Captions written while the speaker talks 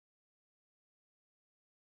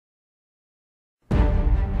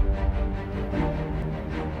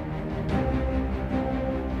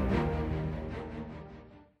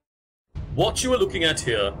What you are looking at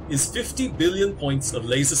here is 50 billion points of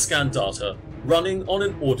laser scan data running on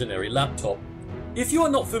an ordinary laptop. If you are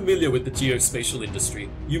not familiar with the geospatial industry,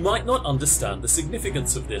 you might not understand the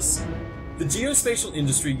significance of this. The geospatial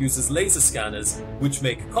industry uses laser scanners which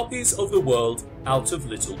make copies of the world out of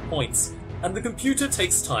little points, and the computer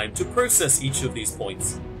takes time to process each of these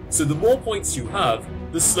points. So the more points you have,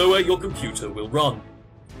 the slower your computer will run.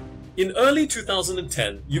 In early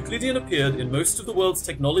 2010, Euclidean appeared in most of the world's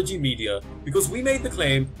technology media because we made the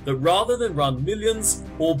claim that rather than run millions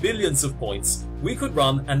or billions of points, we could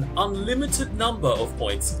run an unlimited number of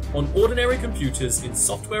points on ordinary computers in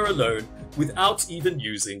software alone without even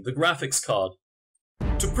using the graphics card.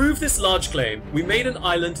 To prove this large claim, we made an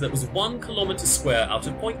island that was 1 kilometer square out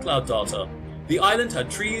of point cloud data. The island had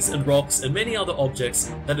trees and rocks and many other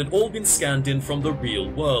objects that had all been scanned in from the real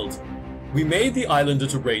world. We made the island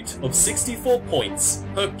at a rate of 64 points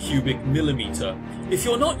per cubic millimeter. If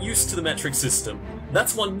you're not used to the metric system,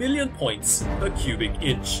 that's 1 million points per cubic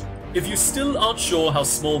inch. If you still aren't sure how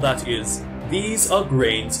small that is, these are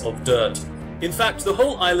grains of dirt. In fact, the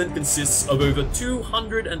whole island consists of over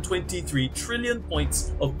 223 trillion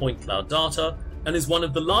points of point cloud data and is one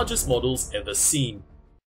of the largest models ever seen.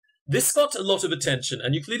 This got a lot of attention,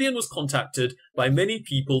 and Euclidean was contacted by many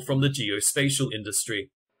people from the geospatial industry.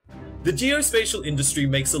 The geospatial industry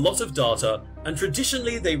makes a lot of data, and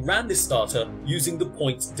traditionally they ran this data using the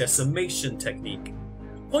point decimation technique.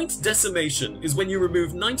 Point decimation is when you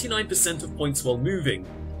remove 99% of points while moving,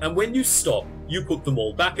 and when you stop, you put them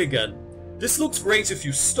all back again. This looks great if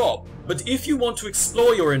you stop, but if you want to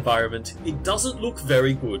explore your environment, it doesn't look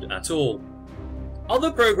very good at all. Other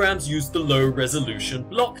programs use the low resolution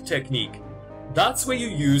block technique. That's where you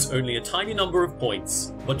use only a tiny number of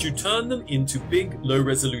points, but you turn them into big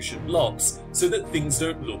low-resolution blocks so that things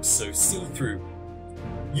don't look so see-through.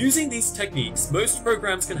 Using these techniques, most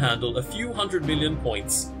programs can handle a few 100 million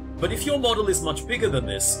points, but if your model is much bigger than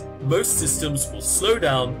this, most systems will slow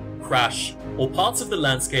down, crash, or parts of the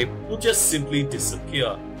landscape will just simply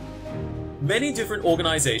disappear. Many different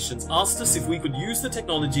organizations asked us if we could use the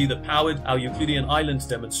technology that powered our Euclidean Island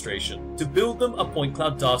demonstration to build them a point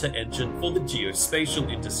cloud data engine for the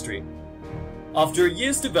geospatial industry. After a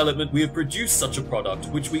year's development, we have produced such a product,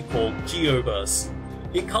 which we call Geoverse.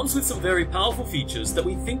 It comes with some very powerful features that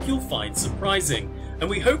we think you'll find surprising, and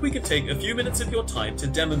we hope we can take a few minutes of your time to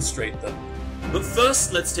demonstrate them. But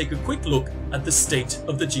first, let's take a quick look at the state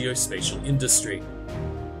of the geospatial industry.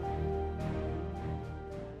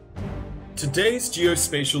 Today's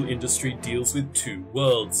geospatial industry deals with two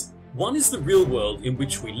worlds. One is the real world in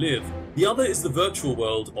which we live, the other is the virtual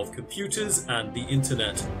world of computers and the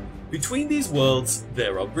internet. Between these worlds,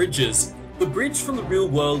 there are bridges. The bridge from the real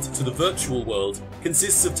world to the virtual world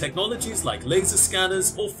consists of technologies like laser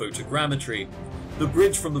scanners or photogrammetry. The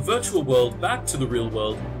bridge from the virtual world back to the real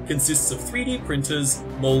world consists of 3D printers,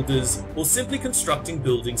 molders, or simply constructing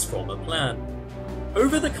buildings from a plan.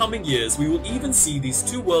 Over the coming years, we will even see these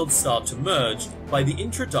two worlds start to merge by the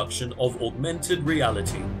introduction of augmented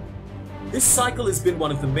reality. This cycle has been one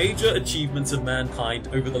of the major achievements of mankind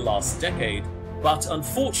over the last decade, but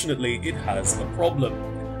unfortunately it has a problem.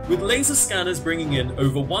 With laser scanners bringing in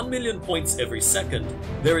over 1 million points every second,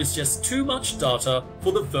 there is just too much data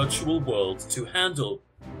for the virtual world to handle.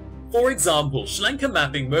 For example, Schlenker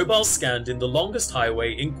Mapping Mobile scanned in the longest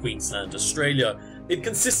highway in Queensland, Australia. It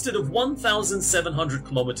consisted of 1,700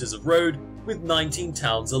 kilometers of road with 19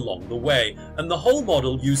 towns along the way, and the whole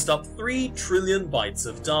model used up 3 trillion bytes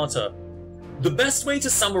of data. The best way to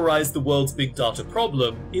summarize the world's big data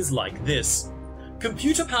problem is like this.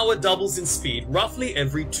 Computer power doubles in speed roughly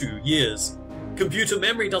every 2 years. Computer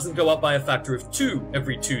memory doesn't go up by a factor of 2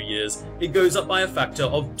 every 2 years, it goes up by a factor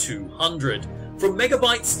of 200. From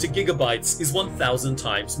megabytes to gigabytes is 1,000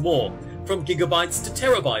 times more. From gigabytes to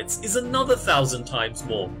terabytes is another 1,000 times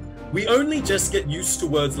more. We only just get used to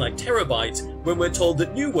words like terabyte when we're told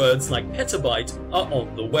that new words like petabyte are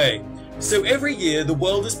on the way. So every year the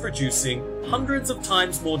world is producing hundreds of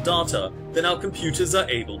times more data than our computers are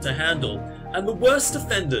able to handle. And the worst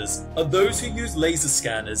offenders are those who use laser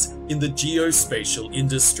scanners in the geospatial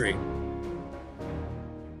industry.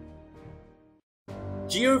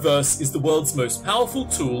 Geoverse is the world's most powerful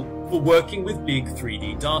tool for working with big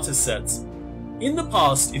 3D datasets. In the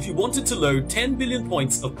past, if you wanted to load 10 billion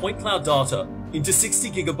points of point cloud data into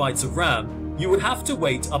 60 gigabytes of RAM, you would have to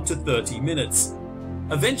wait up to 30 minutes.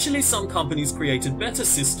 Eventually, some companies created better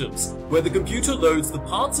systems where the computer loads the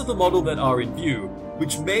parts of the model that are in view,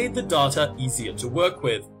 which made the data easier to work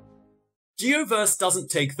with. Geoverse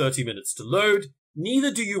doesn't take 30 minutes to load,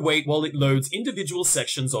 neither do you wait while it loads individual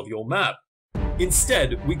sections of your map.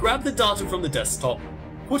 Instead, we grab the data from the desktop,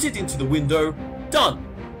 put it into the window, done!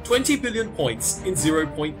 20 billion points in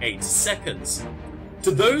 0.8 seconds.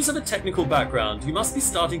 To those of a technical background, you must be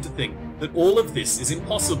starting to think that all of this is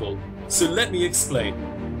impossible, so let me explain.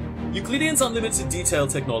 Euclidean's unlimited detail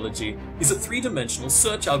technology is a three-dimensional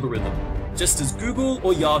search algorithm. Just as Google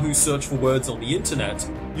or Yahoo search for words on the internet,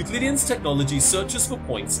 Euclidean's technology searches for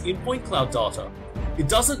points in point cloud data. It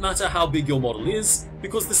doesn't matter how big your model is,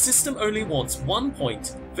 because the system only wants 1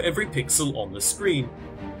 point for every pixel on the screen.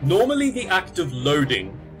 Normally, the act of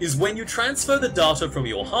loading is when you transfer the data from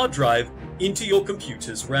your hard drive into your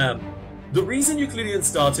computer's RAM. The reason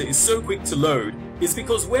Euclidean's data is so quick to load is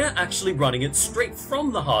because we're actually running it straight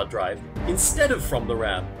from the hard drive instead of from the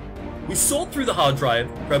RAM. We sort through the hard drive,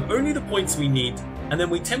 grab only the points we need, and then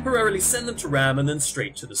we temporarily send them to RAM and then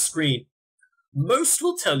straight to the screen. Most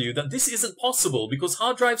will tell you that this isn't possible because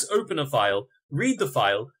hard drives open a file, read the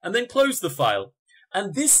file, and then close the file.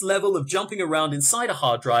 And this level of jumping around inside a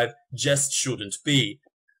hard drive just shouldn't be.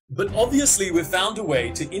 But obviously we've found a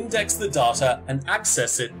way to index the data and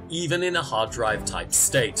access it even in a hard drive type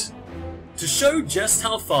state. To show just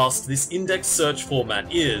how fast this index search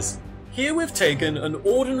format is, here we've taken an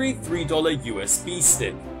ordinary $3 USB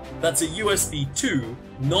stick. That's a USB 2,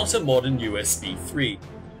 not a modern USB 3.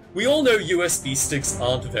 We all know USB sticks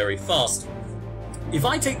aren't very fast. If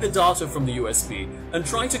I take the data from the USB and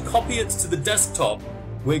try to copy it to the desktop,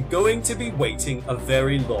 we're going to be waiting a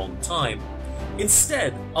very long time.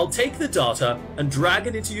 Instead, I'll take the data and drag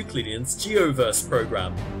it into Euclidean's Geoverse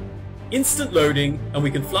program. Instant loading, and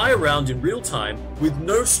we can fly around in real time with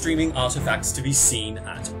no streaming artifacts to be seen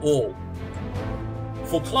at all.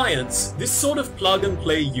 For clients, this sort of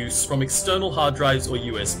plug-and-play use from external hard drives or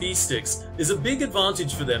USB sticks is a big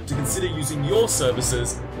advantage for them to consider using your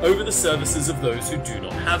services over the services of those who do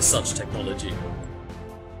not have such technology.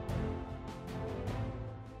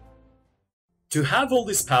 To have all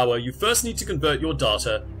this power, you first need to convert your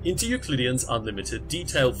data into Euclidean's unlimited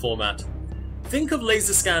detail format. Think of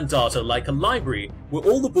laser scan data like a library where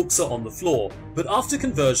all the books are on the floor, but after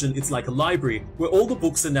conversion it's like a library where all the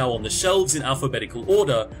books are now on the shelves in alphabetical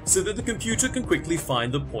order so that the computer can quickly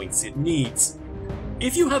find the points it needs.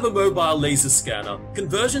 If you have a mobile laser scanner,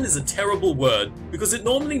 conversion is a terrible word because it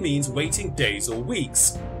normally means waiting days or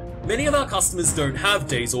weeks. Many of our customers don't have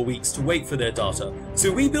days or weeks to wait for their data, so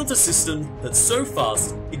we built a system that's so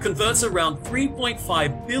fast it converts around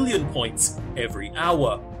 3.5 billion points every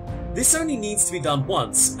hour. This only needs to be done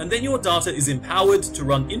once, and then your data is empowered to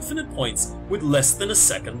run infinite points with less than a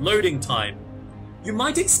second loading time. You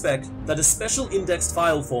might expect that a special indexed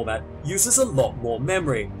file format uses a lot more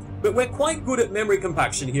memory, but we're quite good at memory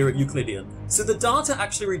compaction here at Euclidean, so the data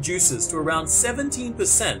actually reduces to around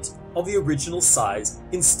 17% of the original size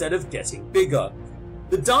instead of getting bigger.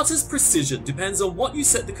 The data's precision depends on what you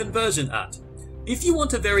set the conversion at. If you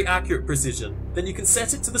want a very accurate precision, then you can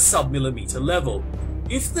set it to the sub-millimeter level.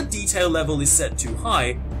 If the detail level is set too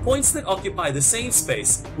high, points that occupy the same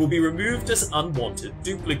space will be removed as unwanted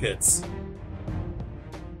duplicates.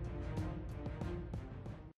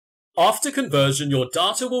 After conversion, your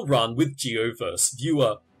data will run with Geoverse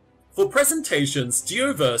Viewer. For presentations,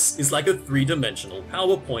 Geoverse is like a three-dimensional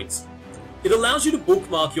PowerPoint. It allows you to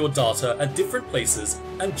bookmark your data at different places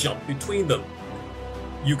and jump between them.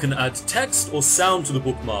 You can add text or sound to the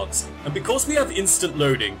bookmarks, and because we have instant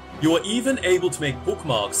loading, you are even able to make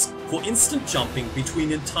bookmarks for instant jumping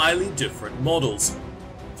between entirely different models.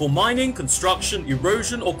 For mining, construction,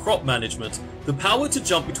 erosion, or crop management, the power to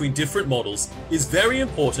jump between different models is very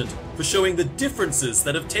important for showing the differences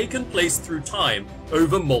that have taken place through time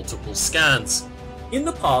over multiple scans. In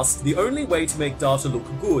the past, the only way to make data look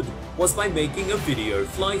good was by making a video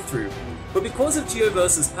fly-through. But because of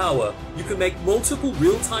Geoverse's power, you can make multiple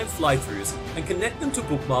real-time fly-throughs and connect them to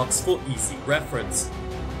bookmarks for easy reference.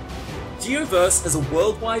 Geoverse has a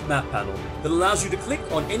worldwide map panel that allows you to click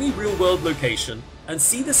on any real-world location and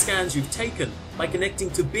see the scans you've taken by connecting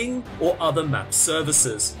to Bing or other map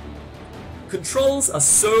services. Controls are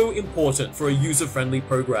so important for a user-friendly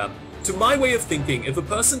program. To my way of thinking, if a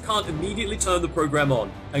person can't immediately turn the program on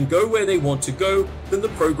and go where they want to go, then the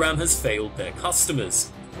program has failed their customers.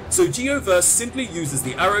 So Geoverse simply uses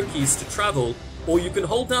the arrow keys to travel, or you can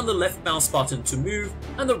hold down the left mouse button to move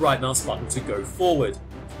and the right mouse button to go forward.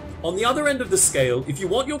 On the other end of the scale, if you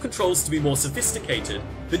want your controls to be more sophisticated,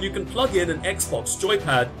 then you can plug in an Xbox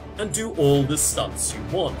joypad and do all the stunts you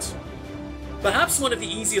want. Perhaps one of the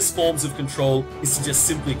easiest forms of control is to just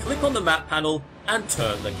simply click on the map panel and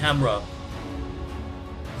turn the camera.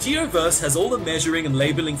 Geoverse has all the measuring and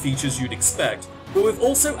labeling features you'd expect, but we've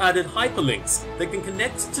also added hyperlinks that can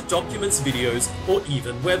connect to documents, videos, or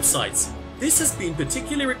even websites. This has been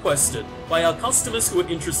particularly requested by our customers who are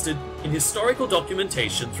interested in historical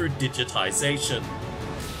documentation through digitization.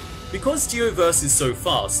 Because Geoverse is so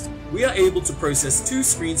fast, we are able to process 2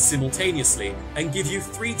 screens simultaneously and give you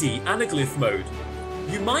 3D anaglyph mode.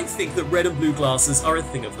 You might think that red and blue glasses are a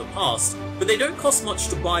thing of the past, but they don't cost much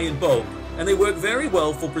to buy in bulk, and they work very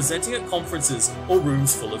well for presenting at conferences or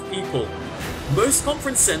rooms full of people. Most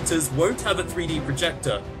conference centers won't have a 3D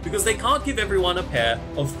projector because they can't give everyone a pair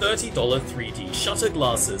of $30 3D shutter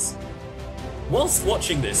glasses. Whilst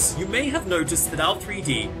watching this, you may have noticed that our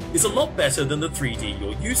 3D is a lot better than the 3D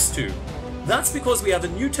you're used to. That's because we have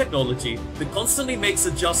a new technology that constantly makes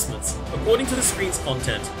adjustments according to the screen's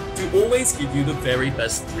content to always give you the very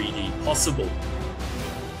best 3D possible.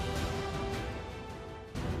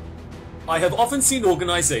 I have often seen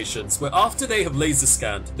organizations where after they have laser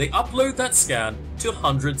scanned, they upload that scan to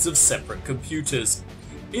hundreds of separate computers.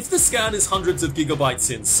 If the scan is hundreds of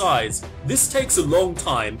gigabytes in size, this takes a long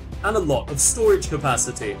time and a lot of storage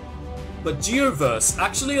capacity. But Geoverse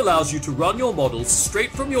actually allows you to run your models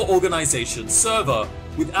straight from your organization's server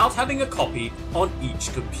without having a copy on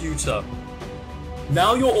each computer.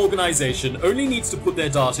 Now your organization only needs to put their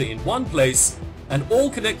data in one place, and all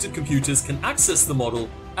connected computers can access the model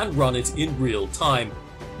and run it in real time.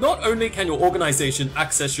 Not only can your organization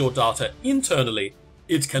access your data internally,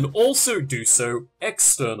 it can also do so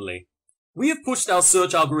externally. We have pushed our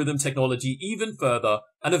search algorithm technology even further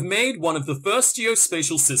and have made one of the first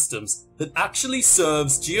geospatial systems that actually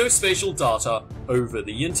serves geospatial data over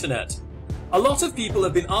the internet. A lot of people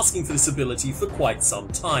have been asking for this ability for quite some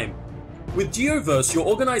time. With Geoverse, your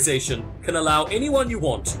organization can allow anyone you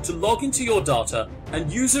want to log into your data and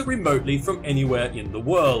use it remotely from anywhere in the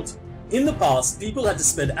world. In the past, people had to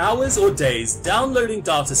spend hours or days downloading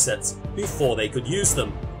datasets before they could use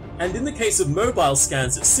them. And in the case of mobile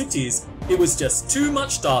scans at cities, it was just too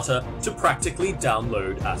much data to practically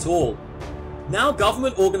download at all. Now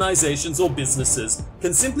government organizations or businesses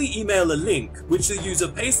can simply email a link which the user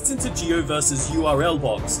pastes into Geoverse's URL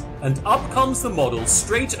box, and up comes the model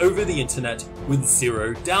straight over the internet with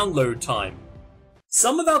 0 download time.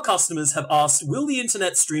 Some of our customers have asked, will the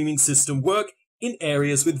internet streaming system work in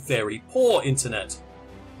areas with very poor internet?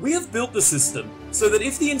 We have built the system so that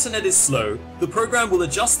if the internet is slow, the program will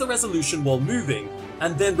adjust the resolution while moving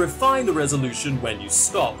and then refine the resolution when you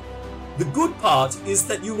stop. The good part is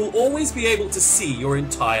that you will always be able to see your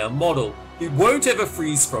entire model. It won't ever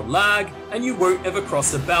freeze from lag, and you won't ever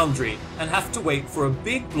cross a boundary and have to wait for a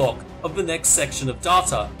big block of the next section of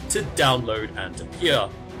data to download and appear.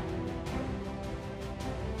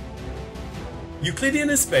 Euclidean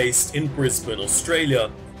is based in Brisbane,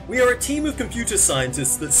 Australia. We are a team of computer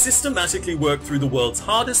scientists that systematically work through the world's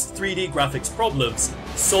hardest 3D graphics problems,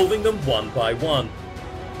 solving them one by one.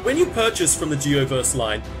 When you purchase from the Geoverse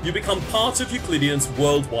line, you become part of Euclidean's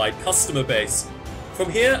worldwide customer base. From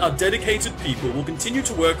here, our dedicated people will continue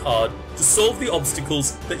to work hard to solve the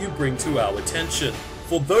obstacles that you bring to our attention.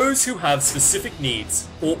 For those who have specific needs,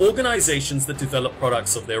 or organizations that develop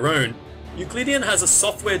products of their own, Euclidean has a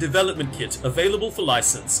software development kit available for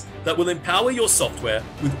license that will empower your software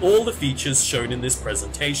with all the features shown in this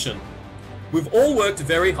presentation. We've all worked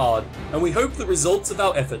very hard, and we hope the results of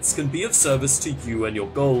our efforts can be of service to you and your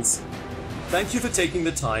goals. Thank you for taking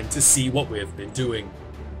the time to see what we have been doing.